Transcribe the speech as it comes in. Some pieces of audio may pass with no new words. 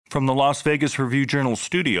From the Las Vegas Review-Journal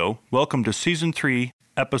studio, welcome to Season 3,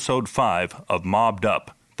 Episode 5 of Mobbed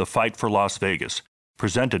Up, The Fight for Las Vegas,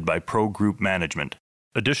 presented by Pro Group Management.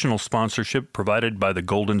 Additional sponsorship provided by the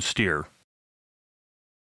Golden Steer.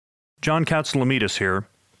 John Katsilometis here.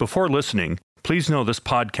 Before listening, please know this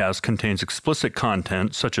podcast contains explicit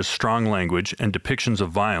content such as strong language and depictions of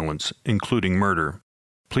violence, including murder.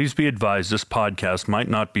 Please be advised this podcast might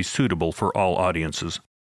not be suitable for all audiences.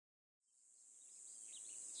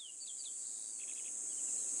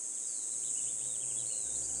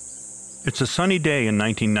 It's a sunny day in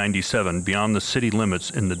 1997 beyond the city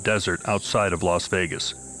limits in the desert outside of Las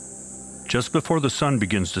Vegas. Just before the sun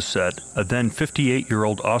begins to set, a then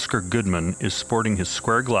 58-year-old Oscar Goodman is sporting his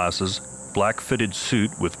square glasses, black fitted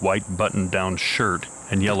suit with white button-down shirt,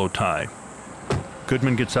 and yellow tie.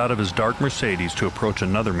 Goodman gets out of his dark Mercedes to approach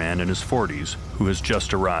another man in his 40s who has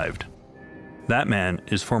just arrived. That man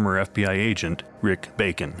is former FBI agent Rick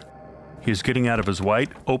Bacon. He is getting out of his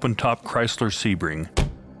white, open-top Chrysler Sebring.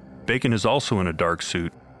 Bacon is also in a dark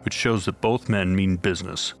suit, which shows that both men mean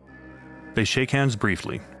business. They shake hands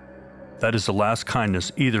briefly. That is the last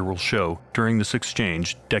kindness either will show during this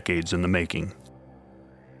exchange, decades in the making.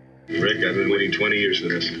 Rick, I've been waiting 20 years for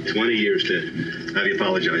this. 20 years to have you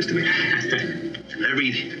apologize to me.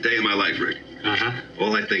 Every day of my life, Rick.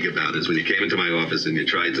 All I think about is when you came into my office and you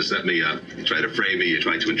tried to set me up, you tried to frame me, you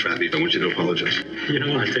tried to entrap me, but I want you to apologize. You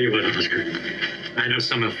know, I'll tell you what, Oscar. I know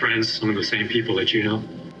some of the friends, some of the same people that you know.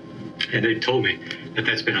 And they've told me that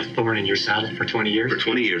that's been a thorn in your saddle for 20 years. For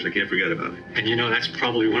 20 years, I can't forget about it. And you know, that's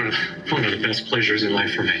probably one of the best pleasures in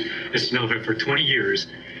life for me, is to know that for 20 years,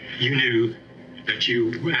 you knew that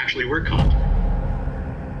you actually were caught.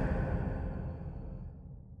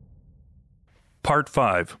 Part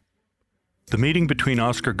 5. The meeting between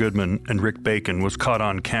Oscar Goodman and Rick Bacon was caught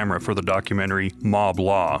on camera for the documentary Mob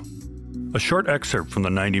Law. A short excerpt from the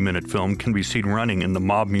 90-minute film can be seen running in the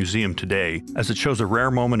Mob Museum today, as it shows a rare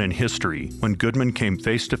moment in history when Goodman came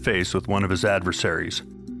face-to-face with one of his adversaries.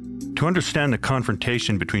 To understand the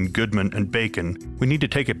confrontation between Goodman and Bacon, we need to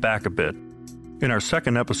take it back a bit. In our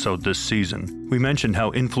second episode this season, we mentioned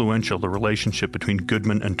how influential the relationship between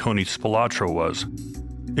Goodman and Tony Spilotro was.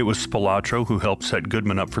 It was Spilotro who helped set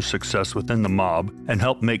Goodman up for success within the mob and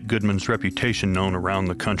helped make Goodman's reputation known around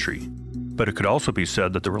the country. But it could also be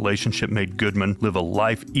said that the relationship made Goodman live a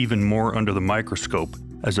life even more under the microscope,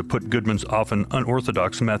 as it put Goodman's often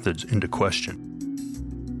unorthodox methods into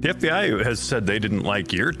question. The FBI has said they didn't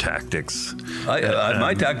like your tactics.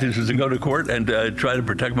 My tactics was to go to court and try to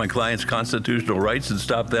protect my clients' constitutional rights and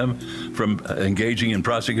stop them from engaging in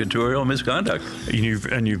prosecutorial misconduct.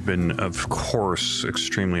 You've been, of course,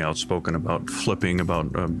 extremely outspoken about flipping,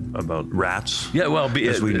 about rats. Yeah, well,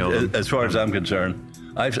 as we know them. As far as I'm concerned,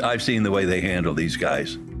 I've seen the way they handle these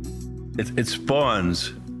guys. It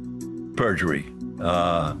spawns perjury.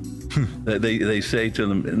 They say to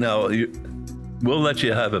them, "No, we'll let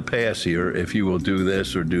you have a pass here if you will do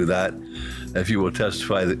this or do that, if you will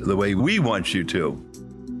testify the way we want you to."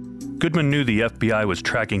 Goodman knew the FBI was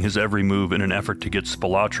tracking his every move in an effort to get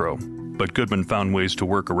Spilotro, but Goodman found ways to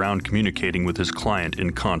work around communicating with his client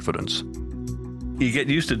in confidence. You get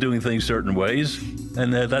used to doing things certain ways,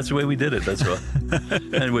 and that's the way we did it, that's all.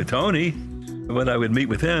 And with Tony, when I would meet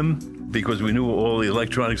with him, because we knew all the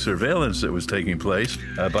electronic surveillance that was taking place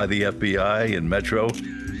by the FBI and Metro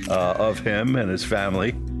of him and his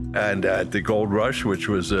family, and at the Gold Rush, which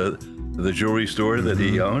was the jewelry store that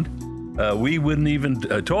he owned, we wouldn't even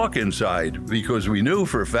talk inside because we knew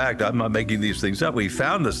for a fact, I'm not making these things up, we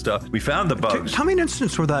found the stuff, we found the bugs. Tell me an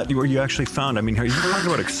instance where you actually found, I mean, are you talking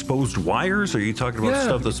about exposed wires, or are you talking about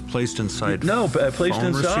stuff that's placed inside placed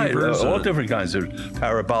inside, all different kinds. There's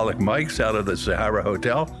parabolic mics out of the Sahara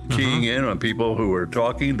Hotel, keying in on people who were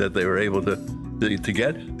talking that they were able to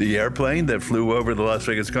get. The airplane that flew over the Las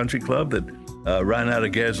Vegas Country Club that ran out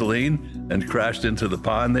of gasoline and crashed into the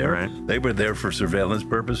pond there. Right. They were there for surveillance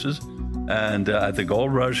purposes. And at the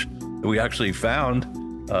Gold Rush, we actually found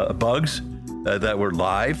bugs that were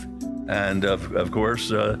live. And of course,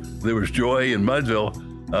 there was joy in Mudville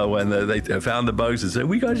when they found the bugs and said,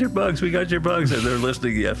 we got your bugs. And they're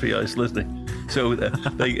listening, the FBI's listening. So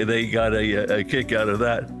they got a kick out of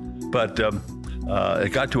that. But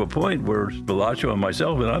it got to a point where Spilotro and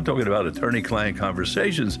myself, and I'm talking about attorney-client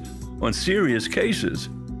conversations on serious cases,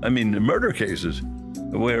 I mean murder cases,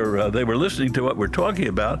 where they were listening to what we're talking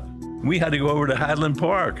about. We had to go over to Hadland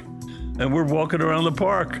Park, and we're walking around the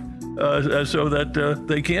park so that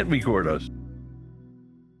they can't record us.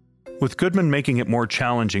 With Goodman making it more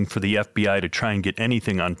challenging for the FBI to try and get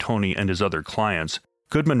anything on Tony and his other clients,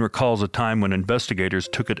 Goodman recalls a time when investigators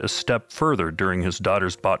took it a step further during his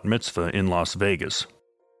daughter's bat mitzvah in Las Vegas.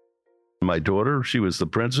 My daughter, she was the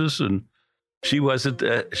princess, and she wasn't.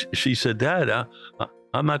 She said, "Dad,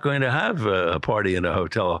 I'm not going to have a party in a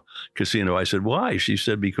hotel casino." I said, "Why?" She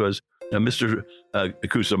said, "Because Mr.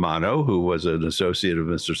 Cusimano, who was an associate of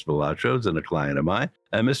Mr. Spilaccio's and a client of mine,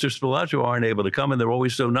 and Mr. Spilaccio aren't able to come, and they're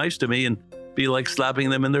always so nice to me and be like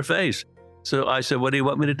slapping them in their face." So I said, "What do you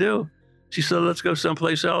want me to do?" She said, "Let's go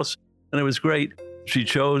someplace else." And it was great. She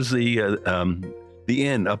chose the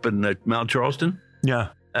inn up in Mount Charleston. Yeah.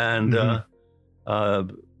 And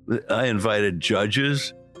I invited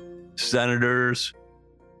judges, senators,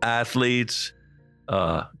 athletes,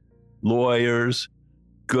 lawyers,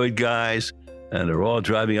 good guys, and they're all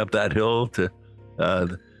driving up that hill to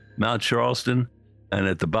Mount Charleston. And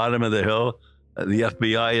at the bottom of the hill, the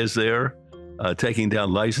FBI is there taking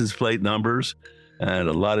down license plate numbers. And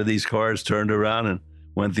a lot of these cars turned around and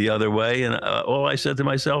went the other way. And all I said to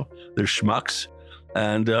myself, they're schmucks.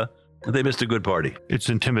 And they missed a good party. It's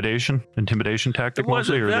intimidation tactic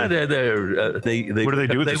mostly? Or what do they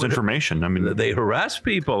do with this information? I mean, they harass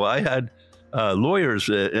people. I had lawyers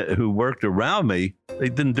who worked around me. They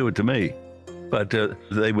didn't do it to me, but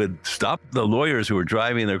they would stop the lawyers who were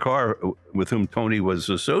driving their car with whom Tony was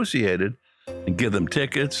associated and give them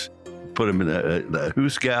tickets, put them in the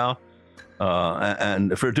hoosegow,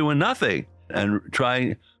 and for doing nothing and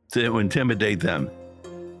trying to intimidate them.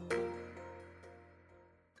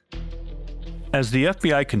 As the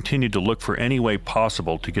FBI continued to look for any way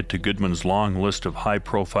possible to get to Goodman's long list of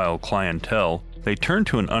high-profile clientele, they turned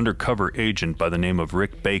to an undercover agent by the name of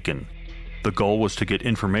Rick Bacon. The goal was to get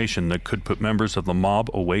information that could put members of the mob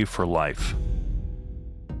away for life.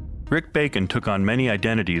 Rick Bacon took on many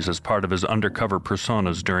identities as part of his undercover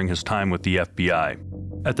personas during his time with the FBI.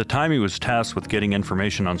 At the time he was tasked with getting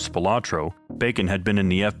information on Spilaccio, Bacon had been in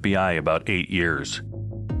the FBI about 8 years.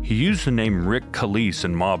 He used the name Rick Calise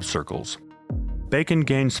in mob circles. Bacon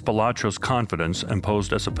gained Spilaccio's confidence and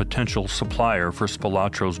posed as a potential supplier for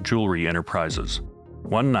Spilaccio's jewelry enterprises.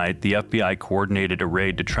 One night, the FBI coordinated a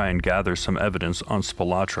raid to try and gather some evidence on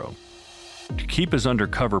Spilaccio. To keep his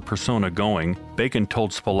undercover persona going, Bacon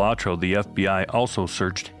told Spilaccio the FBI also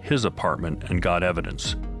searched his apartment and got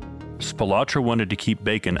evidence. Spilaccio wanted to keep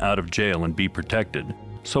Bacon out of jail and be protected,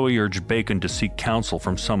 so he urged Bacon to seek counsel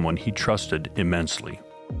from someone he trusted immensely.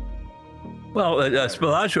 Well,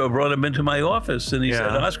 Spilaccio brought him into my office, and he said,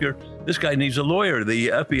 "Oscar, this guy needs a lawyer. The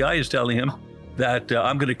FBI is telling him that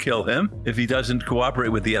I'm going to kill him if he doesn't cooperate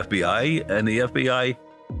with the FBI, and the FBI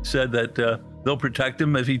said that they'll protect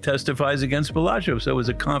him if he testifies against Spilaccio." So it was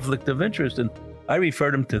a conflict of interest, and I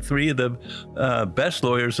referred him to 3 of the best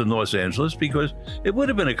lawyers in Los Angeles because it would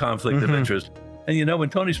have been a conflict of interest. And you know, when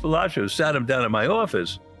Tony Spilaccio sat him down in my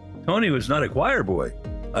office, Tony was not a choir boy.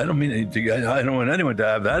 I don't want anyone to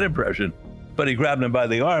have that impression. But he grabbed him by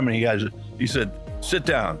the arm and he said, "Sit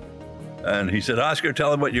down." And he said, "Oscar,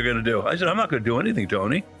 tell him what you're going to do." I said, "I'm not going to do anything,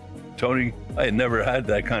 Tony." I had never had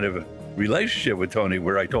that kind of a relationship with Tony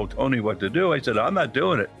where I told Tony what to do. I said, "I'm not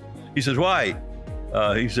doing it." He says, "Why?"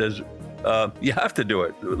 He says, "You have to do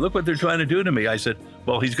it. Look what they're trying to do to me." I said,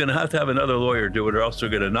 "Well, he's going to have another lawyer do it or else they're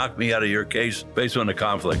going to knock me out of your case based on a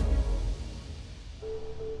conflict."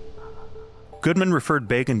 Goodman referred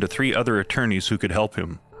Bacon to 3 other attorneys who could help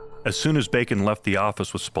him. As soon as Bacon left the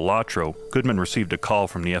office with Spilaccio, Goodman received a call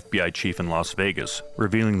from the FBI chief in Las Vegas,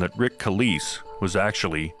 revealing that Rick Calise was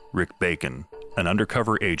actually Rick Bacon, an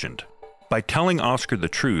undercover agent. By telling Oscar the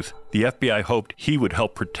truth, the FBI hoped he would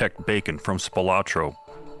help protect Bacon from Spilaccio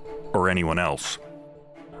or anyone else.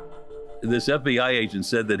 This FBI agent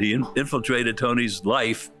said that he infiltrated Tony's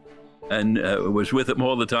life and was with him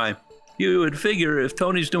all the time. You would figure if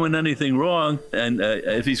Tony's doing anything wrong and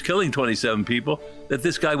if he's killing 27 people, that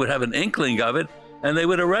this guy would have an inkling of it and they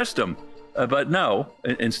would arrest him. But no,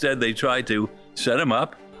 instead they tried to set him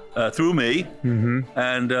up through me.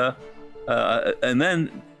 And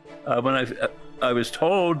then when I was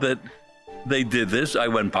told that they did this, I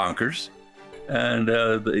went bonkers. And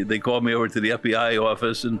they called me over to the FBI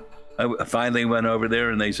office, and I finally went over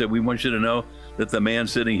there and they said, "We want you to know that the man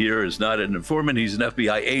sitting here is not an informant, he's an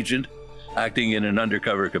FBI agent acting in an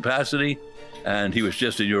undercover capacity, and he was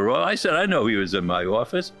just in your office." I said, "I know he was in my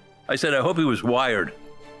office." I said, "I hope he was wired."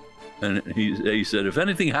 And he said, "If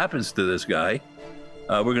anything happens to this guy,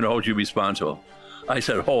 we're going to hold you responsible." I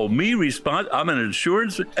said, "Hold me responsible? I'm an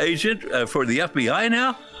insurance agent for the FBI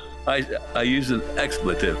now?" I used an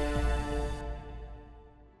expletive.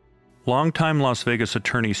 Longtime Las Vegas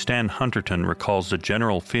attorney Stan Hunterton recalls the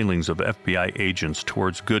general feelings of FBI agents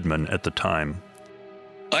towards Goodman at the time.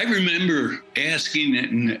 I remember asking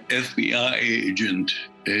an FBI agent,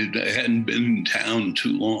 I hadn't been in town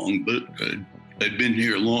too long, but I'd been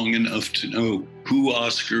here long enough to know who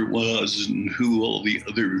Oscar was and who all the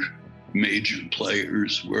other major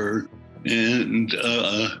players were. And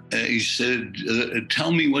he said,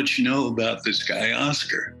 tell me what you know about this guy,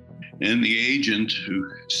 Oscar. And the agent, who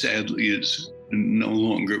sadly is no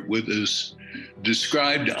longer with us,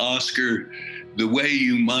 described Oscar the way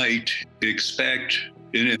you might expect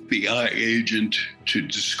an FBI agent to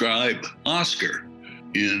describe Oscar,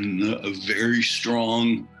 in a very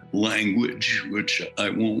strong language, which I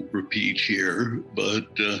won't repeat here, but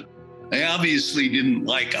I obviously didn't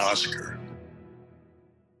like Oscar.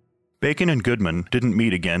 Bacon and Goodman didn't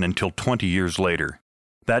meet again until 20 years later,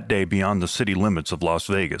 that day beyond the city limits of Las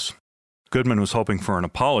Vegas. Goodman was hoping for an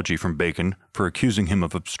apology from Bacon for accusing him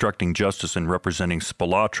of obstructing justice in representing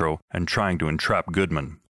Spilatro and trying to entrap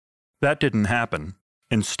Goodman. That didn't happen.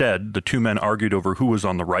 Instead, the two men argued over who was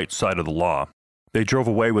on the right side of the law. They drove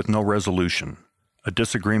away with no resolution, a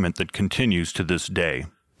disagreement that continues to this day.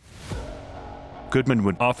 Goodman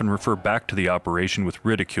would often refer back to the operation with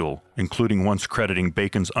ridicule, including once crediting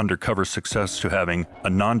Bacon's undercover success to having a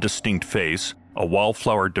non-distinct face, a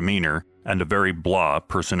wallflower demeanor, and a very blah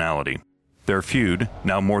personality. Their feud,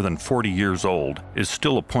 now more than 40 years old, is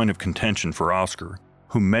still a point of contention for Oscar,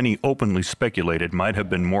 whom many openly speculated might have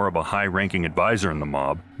been more of a high-ranking advisor in the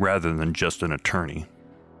mob rather than just an attorney.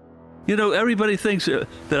 You know, everybody thinks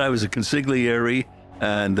that I was a consigliere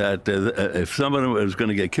and that if someone was going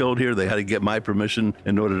to get killed here, they had to get my permission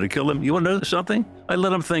in order to kill them. You want to know something? I let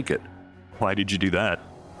them think it. Why did you do that?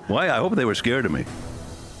 Why? I hope they were scared of me.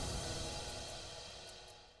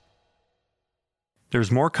 There's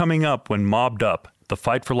more coming up when Mobbed Up, the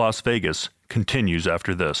fight for Las Vegas, continues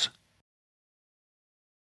after this.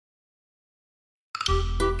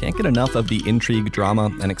 Can't get enough of the intrigue, drama,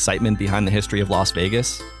 and excitement behind the history of Las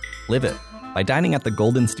Vegas? Live it by dining at the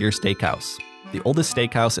Golden Steer Steakhouse, the oldest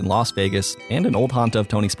steakhouse in Las Vegas and an old haunt of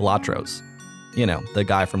Tony Spilatro's. You know, the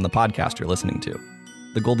guy from the podcast you're listening to.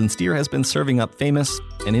 The Golden Steer has been serving up famous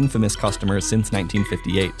and infamous customers since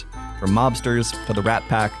 1958, from mobsters to the Rat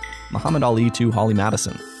Pack, Muhammad Ali to Holly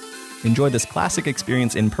Madison. Enjoy this classic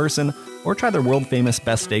experience in person or try their world-famous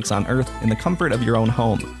best steaks on earth in the comfort of your own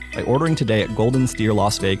home by ordering today at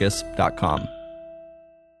goldensteerlasvegas.com.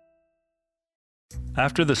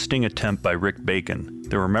 After the sting attempt by Rick Bacon,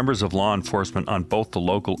 there were members of law enforcement on both the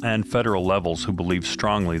local and federal levels who believed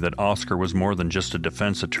strongly that Oscar was more than just a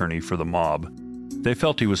defense attorney for the mob. They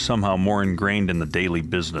felt he was somehow more ingrained in the daily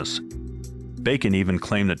business. Bacon even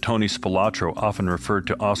claimed that Tony Spilatro often referred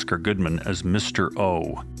to Oscar Goodman as Mr.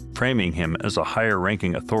 O, framing him as a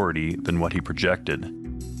higher-ranking authority than what he projected.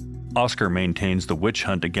 Oscar maintains the witch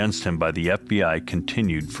hunt against him by the FBI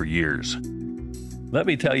continued for years. Let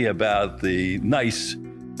me tell you about the nice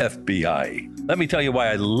FBI. Let me tell you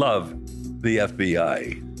why I love the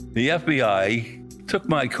FBI. The FBI took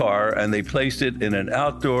my car and they placed it in an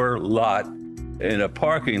outdoor lot in a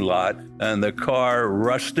parking lot, and the car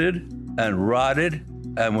rusted and rotted.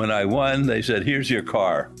 And when I won, they said, here's your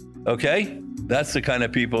car. Okay? That's the kind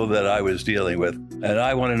of people that I was dealing with. And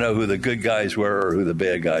I want to know who the good guys were or who the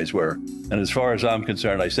bad guys were. And as far as I'm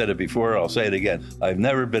concerned, I said it before, I'll say it again. I've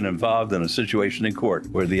never been involved in a situation in court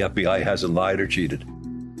where the FBI hasn't lied or cheated.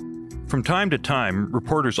 From time to time,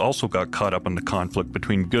 reporters also got caught up in the conflict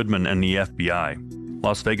between Goodman and the FBI.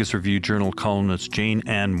 Las Vegas Review-Journal columnist Jane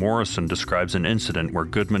Ann Morrison describes an incident where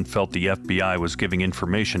Goodman felt the FBI was giving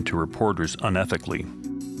information to reporters unethically.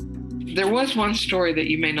 There was one story that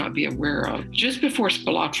you may not be aware of. Just before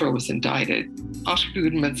Spilatro was indicted, Oscar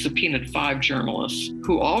Goodman subpoenaed 5 journalists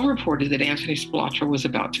who all reported that Anthony Spilatro was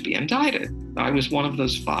about to be indicted. I was one of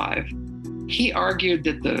those 5. He argued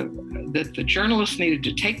that the journalists needed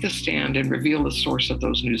to take the stand and reveal the source of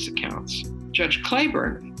those news accounts. Judge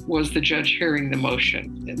Claiborne was the judge hearing the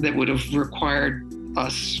motion that would have required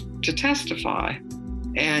us to testify.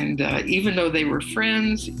 And even though they were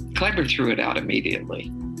friends, Claiborne threw it out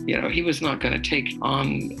immediately. You know, he was not going to take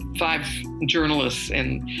on 5 journalists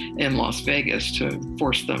in Las Vegas to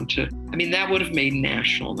force them to. I mean, that would have made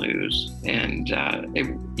national news, and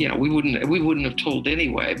we wouldn't have told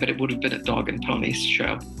anyway. But it would have been a dog and pony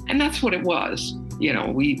show, and that's what it was. You know,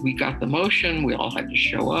 we got the motion. We all had to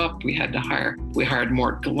show up. We hired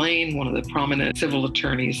Mark Ghislaine, one of the prominent civil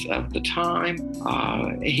attorneys of the time.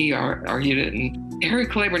 He argued it, and Harry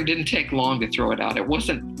Claiborne didn't take long to throw it out. It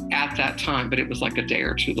wasn't at that time, but it was like a day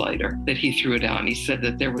or two later that he threw it out, and he said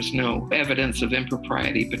that there was no evidence of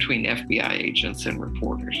impropriety between FBI agents and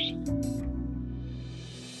reporters.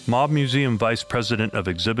 Mob Museum Vice President of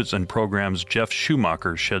Exhibits and Programs Jeff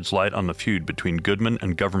Schumacher sheds light on the feud between Goodman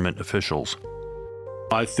and government officials.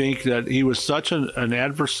 I think that he was such an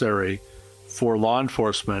adversary for law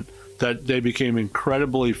enforcement that they became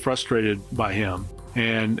incredibly frustrated by him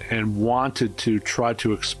and wanted to try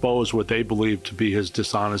to expose what they believed to be his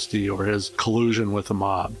dishonesty or his collusion with the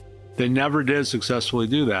mob. They never did successfully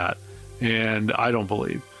do that, and I don't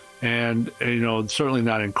believe. And, certainly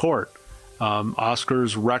not in court.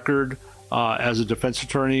 Oscar's record as a defense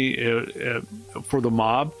attorney for the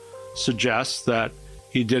mob suggests that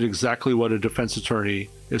he did exactly what a defense attorney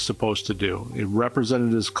is supposed to do. He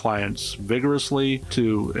represented his clients vigorously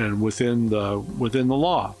and within the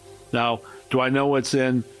law. Now, do I know what's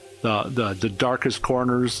in the darkest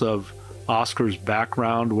corners of Oscar's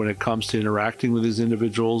background when it comes to interacting with these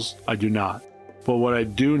individuals? I do not. But what I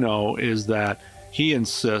do know is that he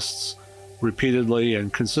insists repeatedly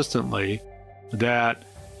and consistently that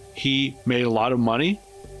he made a lot of money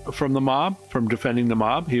from the mob, from defending the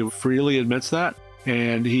mob. He freely admits that.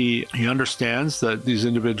 And he understands that these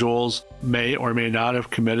individuals may or may not have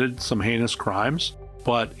committed some heinous crimes.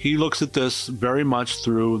 But he looks at this very much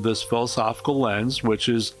through this philosophical lens, which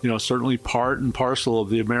is, certainly part and parcel of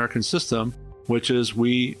the American system, which is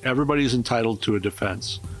everybody's entitled to a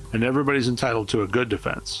defense, and everybody's entitled to a good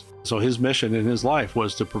defense. So his mission in his life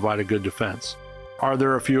was to provide a good defense. Are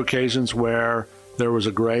there a few occasions where there was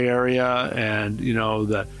a gray area and,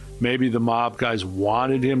 that maybe the mob guys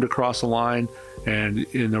wanted him to cross the line and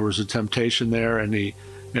there was a temptation there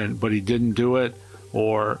but he didn't do it?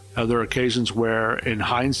 Or are there occasions where in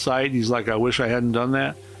hindsight he's like, I wish I hadn't done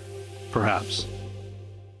that? Perhaps.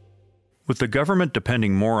 With the government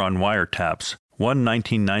depending more on wiretaps, one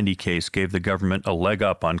 1990 case gave the government a leg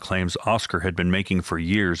up on claims Oscar had been making for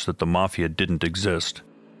years that the mafia didn't exist.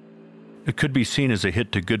 It could be seen as a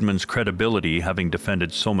hit to Goodman's credibility, having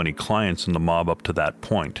defended so many clients in the mob up to that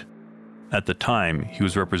point. At the time, he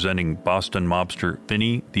was representing Boston mobster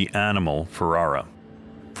Vinny the Animal Ferrara.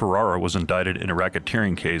 Ferrara was indicted in a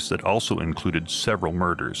racketeering case that also included several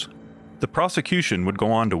murders. The prosecution would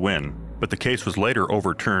go on to win, but the case was later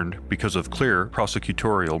overturned because of clear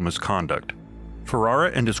prosecutorial misconduct.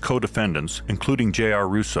 Ferrara and his co-defendants, including J.R.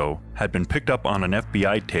 Russo, had been picked up on an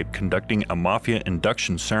FBI tape conducting a mafia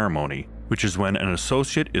induction ceremony, which is when an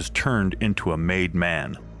associate is turned into a made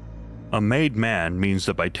man. A made man means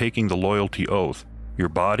that by taking the loyalty oath, your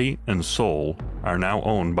body and soul are now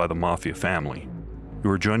owned by the mafia family. You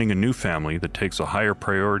are joining a new family that takes a higher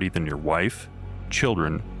priority than your wife,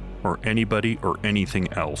 children, or anybody or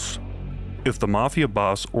anything else. If the mafia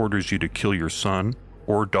boss orders you to kill your son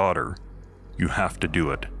or daughter, you have to do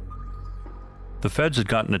it. The feds had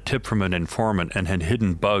gotten a tip from an informant and had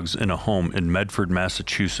hidden bugs in a home in Medford,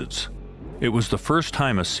 Massachusetts. It was the first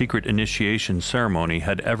time a secret initiation ceremony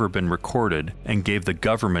had ever been recorded and gave the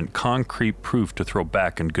government concrete proof to throw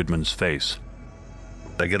back in Goodman's face.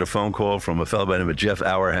 I get a phone call from a fellow by the name of Jeff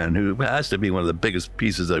Auerhan, who has to be one of the biggest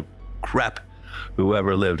pieces of crap who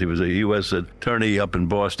ever lived. He was a U.S. attorney up in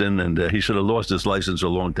Boston, and he should have lost his license a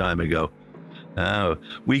long time ago.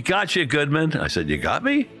 We got you, Goodman. I said, you got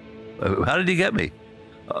me? How did you get me?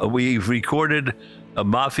 We've recorded a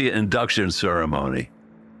mafia induction ceremony.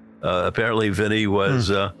 Apparently, Vinny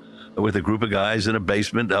was with a group of guys in a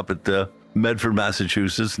basement up at Medford,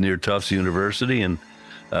 Massachusetts, near Tufts University, and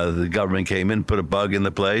the government came in, put a bug in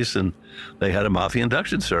the place, and they had a mafia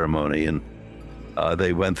induction ceremony, and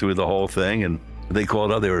they went through the whole thing, and they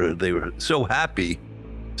called up. They were so happy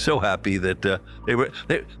that they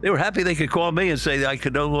were happy they could call me and say I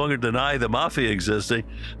could no longer deny the mafia existing,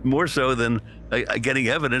 more so than getting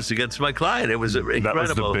evidence against my client. It was incredible. That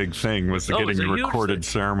was the big thing, was getting the recorded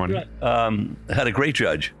ceremony. Had a great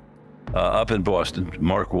judge up in Boston,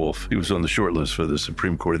 Mark Wolf. He was on the short list for the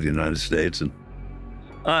Supreme Court of the United States, and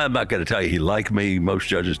I'm not going to tell you he liked me. Most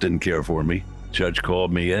judges didn't care for me. Judge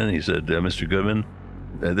called me in. He said, Mr. Goodman,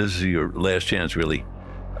 this is your last chance, really.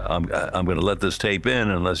 I'm going to let this tape in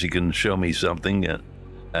unless you can show me something,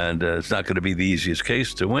 and it's not going to be the easiest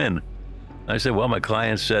case to win. I said, well, my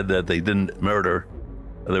client said that they didn't murder.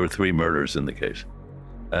 There were 3 murders in the case.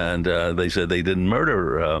 And they said they didn't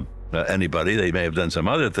murder anybody. They may have done some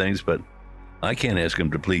other things, but I can't ask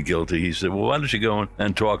him to plead guilty. He said, well, why don't you go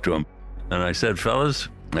and talk to him? And I said, fellas,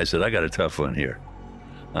 I got a tough one here.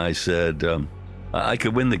 I said, I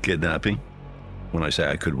could win the kidnapping. When I say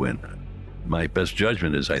I could win, my best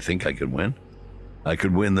judgment is I think I could win. I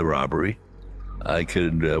could win the robbery. I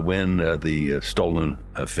could win the stolen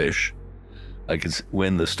fish. I could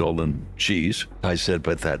win the stolen cheese. I said,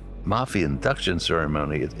 but that mafia induction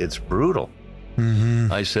ceremony, it's brutal.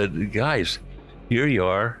 Mm-hmm. I said, guys, here you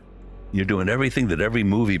are. You're doing everything that every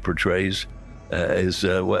movie portrays is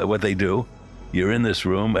what they do. You're in this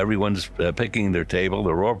room. Everyone's picking their table.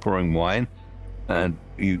 They're all pouring wine. And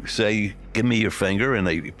you say, give me your finger.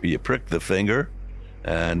 And you prick the finger.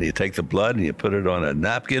 And you take the blood and you put it on a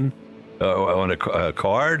napkin, on a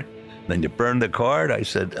card, then you burn the card. I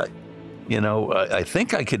said, I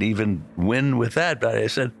think I could even win with that. But I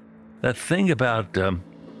said, that thing about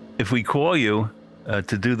if we call you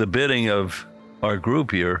to do the bidding of our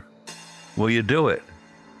group here, will you do it?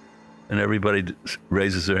 And everybody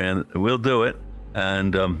raises their hand, we'll do it.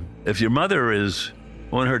 And if your mother is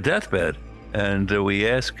on her deathbed and we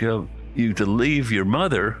ask you to leave your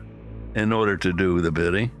mother in order to do the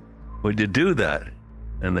bidding, would you do that?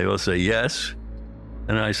 And they all say yes.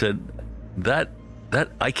 And I said, that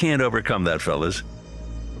I can't overcome that, fellas.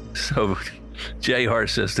 So Jay Hart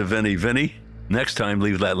says to Vinny, next time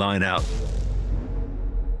leave that line out.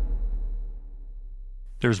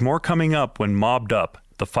 There's more coming up when Mobbed Up,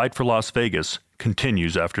 the fight for Las Vegas,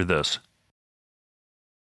 continues after this.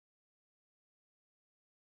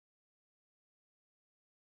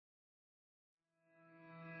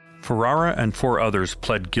 Ferrara and 4 others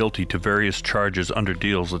pled guilty to various charges under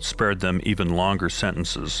deals that spared them even longer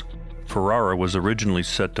sentences. Ferrara was originally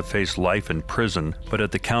set to face life in prison, but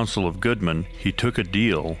at the counsel of Goodman, he took a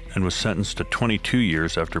deal and was sentenced to 22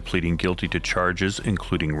 years after pleading guilty to charges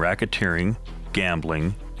including racketeering,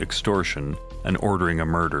 gambling, extortion, and ordering a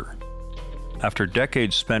murder. After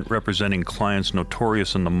decades spent representing clients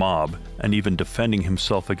notorious in the mob and even defending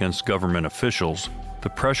himself against government officials, the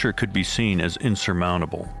pressure could be seen as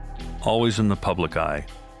insurmountable. Always in the public eye,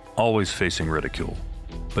 always facing ridicule.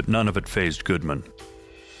 But none of it fazed Goodman.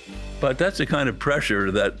 But that's the kind of pressure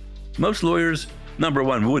that most lawyers, number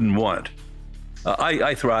one, wouldn't want.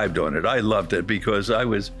 I thrived on it. I loved it because I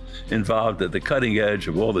was involved at the cutting edge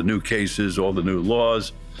of all the new cases, all the new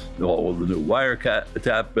laws, all the new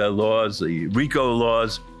wiretap laws, the RICO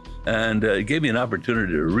laws, and it gave me an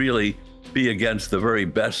opportunity to really be against the very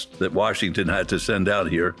best that Washington had to send out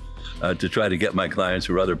here to try to get my clients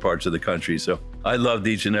through other parts of the country. So I loved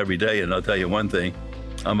each and every day, and I'll tell you one thing,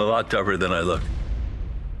 I'm a lot tougher than I look.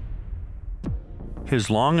 His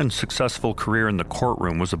long and successful career in the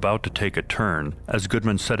courtroom was about to take a turn as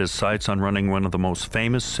Goodman set his sights on running one of the most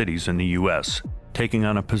famous cities in the U.S., taking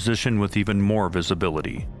on a position with even more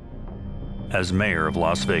visibility as mayor of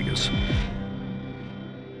Las Vegas.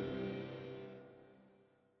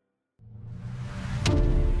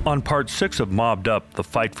 On part 6 of Mobbed Up, the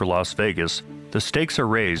fight for Las Vegas, the stakes are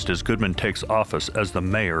raised as Goodman takes office as the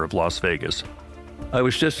mayor of Las Vegas. I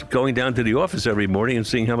was just going down to the office every morning and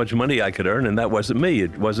seeing how much money I could earn, and that wasn't me.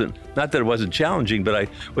 It wasn't, not that it wasn't challenging, but I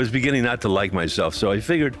was beginning not to like myself. So I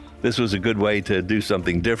figured this was a good way to do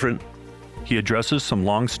something different. He addresses some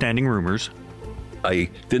long-standing rumors. I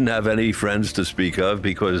didn't have any friends to speak of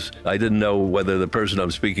because I didn't know whether the person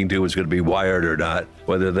I'm speaking to was going to be wired or not,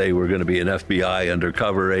 whether they were going to be an FBI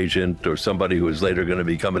undercover agent or somebody who was later going to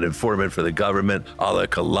become an informant for the government, a la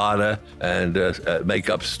Colada, and make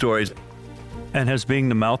up stories. And has being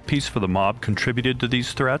the mouthpiece for the mob contributed to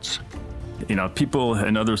these threats? You know, people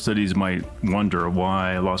in other cities might wonder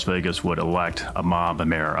why Las Vegas would elect a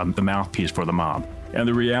mayor, the mouthpiece for the mob. And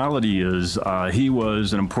the reality is he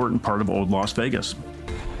was an important part of old Las Vegas.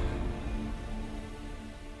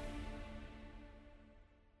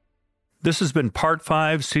 This has been Part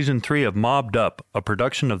 5, Season 3 of Mobbed Up, a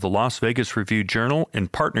production of the Las Vegas Review-Journal in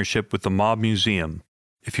partnership with the Mob Museum.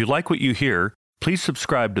 If you like what you hear, please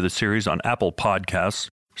subscribe to the series on Apple Podcasts,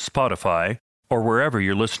 Spotify, or wherever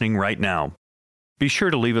you're listening right now. Be sure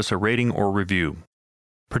to leave us a rating or review.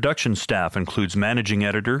 Production staff includes Managing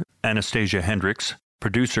Editor Anastasia Hendricks,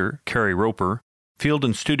 Producer Carrie Roper, Field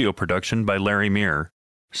and Studio Production by Larry Meir,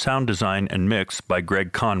 Sound Design and Mix by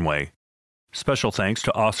Greg Conway. Special thanks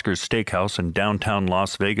to Oscar's Steakhouse in downtown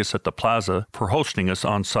Las Vegas at the Plaza for hosting us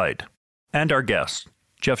on site. And our guests,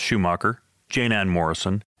 Jeff Schumacher, Jane Ann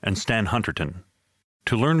Morrison, and Stan Hunterton.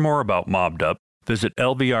 To learn more about Mobbed Up, visit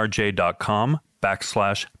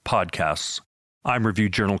lvrj.com/podcasts. I'm Review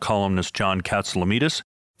Journal columnist John Katsalamidis.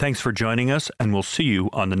 Thanks for joining us, and we'll see you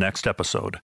on the next episode.